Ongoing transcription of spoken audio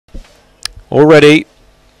Already.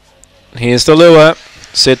 Here's the lure.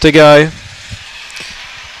 Set to go.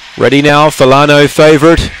 Ready now. Falano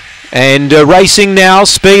favourite. And racing now,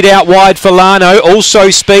 speed out wide Falano, also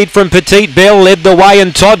speed from Petite Belle, led the way,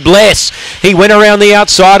 and Todd Bless. He went around the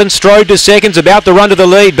outside and strode to seconds, about to run to the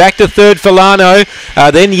lead. Back to third Falano,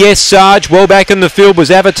 then Yes Sarge, well back in the field was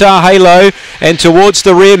Avatar Halo, and towards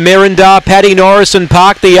the rear Merindar, Paddy Norris and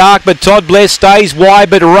Park the Arc, but Todd Bless stays wide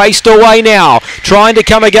but raced away now. Trying to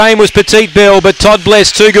come again was Petite Belle, but Todd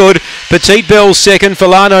Bless too good. Petite Belle second,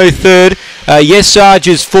 Falano third. Yes Sarge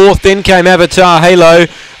is fourth, then came Avatar Halo.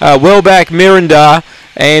 Well back Mirandar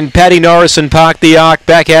and Paddy Norris and Park the Arc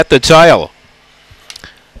back at the tail.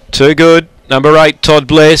 Too good. Number 8, Todd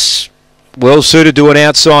Bless. Well suited to an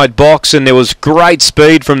outside box, and there was great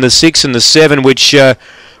speed from the 6 and the 7, which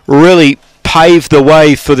really paved the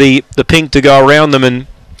way for the pink to go around them. And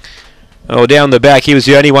down the back, he was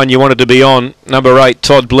the only one you wanted to be on. Number 8,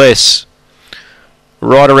 Todd Bless.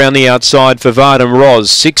 Right around the outside for Varnum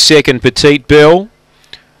Roz. 6 second Petite Belle.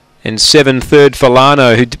 And 7 third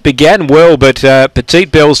Falano, who began well, but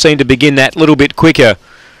Petite Belle seemed to begin that little bit quicker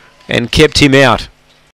and kept him out.